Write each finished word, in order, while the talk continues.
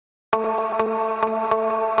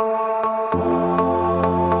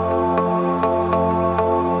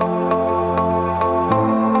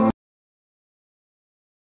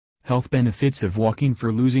Health benefits of walking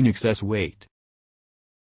for losing excess weight.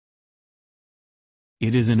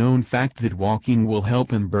 It is a known fact that walking will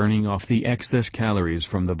help in burning off the excess calories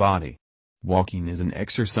from the body. Walking is an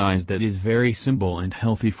exercise that is very simple and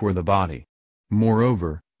healthy for the body.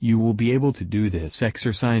 Moreover, you will be able to do this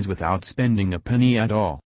exercise without spending a penny at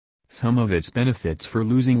all. Some of its benefits for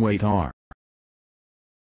losing weight are: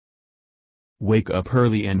 wake up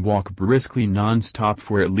early and walk briskly non-stop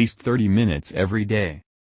for at least 30 minutes every day.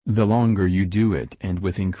 The longer you do it and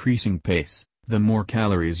with increasing pace, the more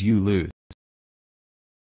calories you lose.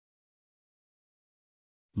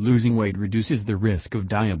 Losing weight reduces the risk of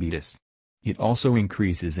diabetes. It also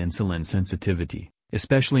increases insulin sensitivity,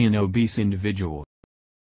 especially in obese individuals.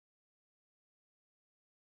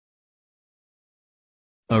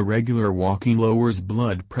 A regular walking lowers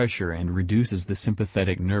blood pressure and reduces the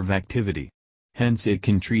sympathetic nerve activity. Hence it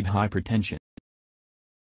can treat hypertension.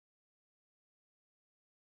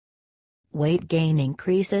 Weight gain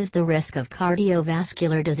increases the risk of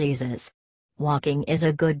cardiovascular diseases. Walking is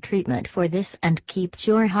a good treatment for this and keeps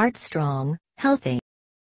your heart strong, healthy.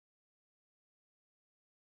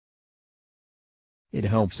 It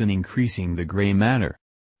helps in increasing the gray matter.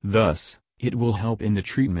 Thus, it will help in the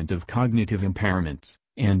treatment of cognitive impairments,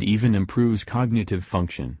 and even improves cognitive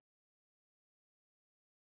function.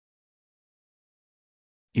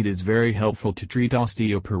 It is very helpful to treat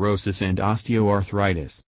osteoporosis and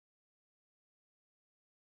osteoarthritis.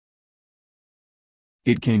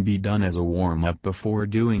 It can be done as a warm-up before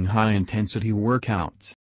doing high-intensity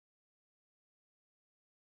workouts.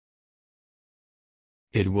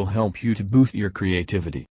 It will help you to boost your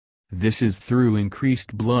creativity. This is through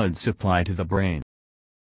increased blood supply to the brain.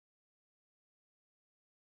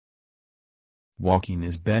 Walking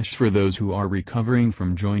is best for those who are recovering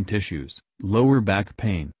from joint issues, lower back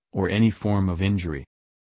pain, or any form of injury.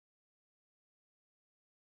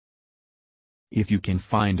 If you can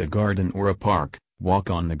find a garden or a park,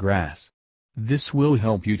 walk on the grass. This will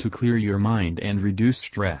help you to clear your mind and reduce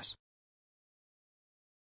stress.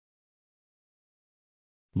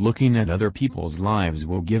 Looking at other people's lives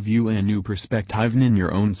will give you a new perspective in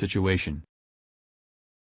your own situation.